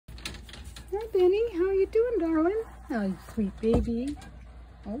Hi, Benny. How are you doing, darling? Oh, you sweet baby.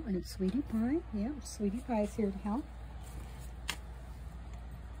 Oh, and it's Sweetie Pie. Yeah, Sweetie Pie is here to help.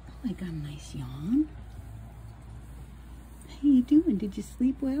 Oh, I got a nice yawn. How you doing? Did you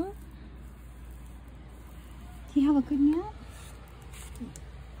sleep well? Did you have a good nap?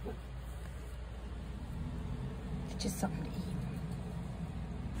 It's just something to eat.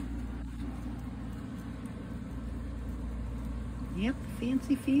 Yep, the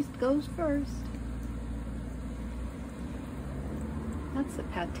fancy feast goes first. That's the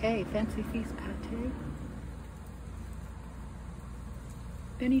pate, fancy feast pate.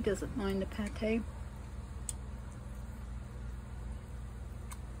 Benny doesn't mind the pate.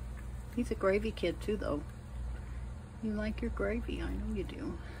 He's a gravy kid too, though. You like your gravy, I know you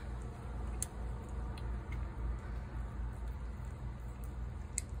do.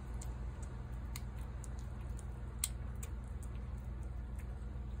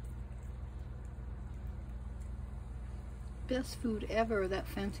 Best food ever. That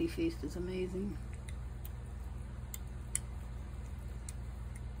fancy feast is amazing.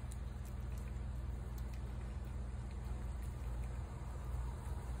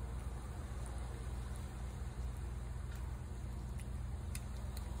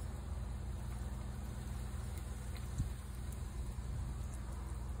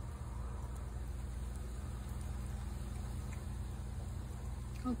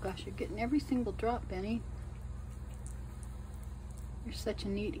 Oh gosh, you're getting every single drop, Benny. You're such a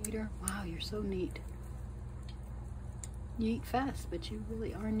neat eater. Wow, you're so neat. You eat fast, but you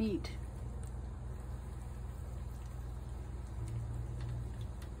really are neat.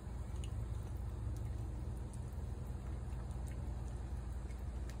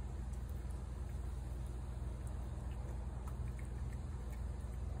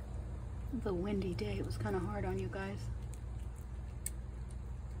 It was a windy day. It was kind of hard on you guys.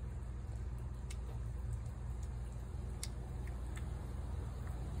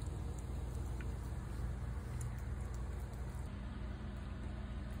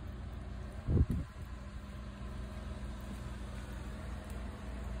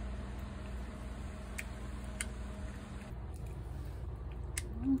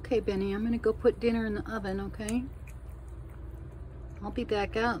 Okay, Benny, I'm gonna go put dinner in the oven, okay? I'll be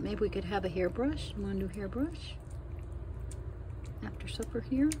back out. Maybe we could have a hairbrush. You want to do hairbrush? After supper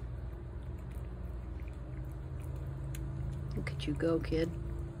here? Look at you go, kid.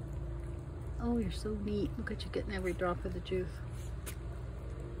 Oh, you're so neat. Look at you getting every drop of the juice.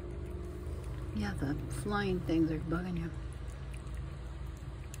 Yeah, the flying things are bugging you.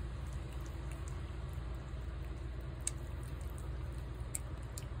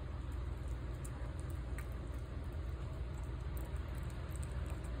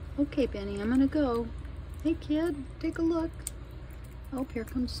 Okay, Benny, I'm gonna go. Hey, kid, take a look. Oh, here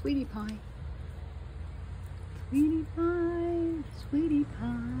comes Sweetie Pie. Sweetie Pie, Sweetie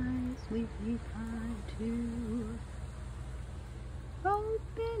Pie, Sweetie Pie too. Oh,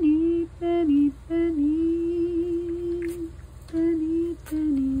 Benny, Benny, Benny, Benny,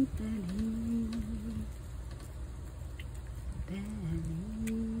 Benny, Benny,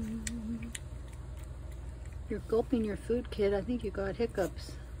 Benny. You're gulping your food, kid. I think you got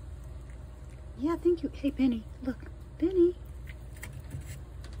hiccups. Yeah, thank you. Hey, Benny, look. Benny.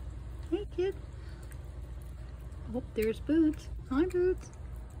 Hey, kid. Oh, there's Boots. Hi, Boots.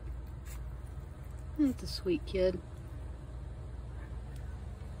 That's a sweet kid.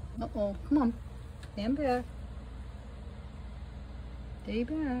 Uh-oh, come on. Stand back. Stay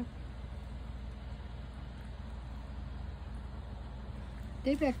back.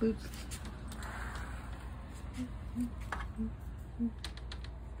 Stay back, Boots.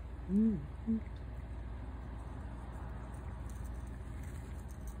 Mm-hmm.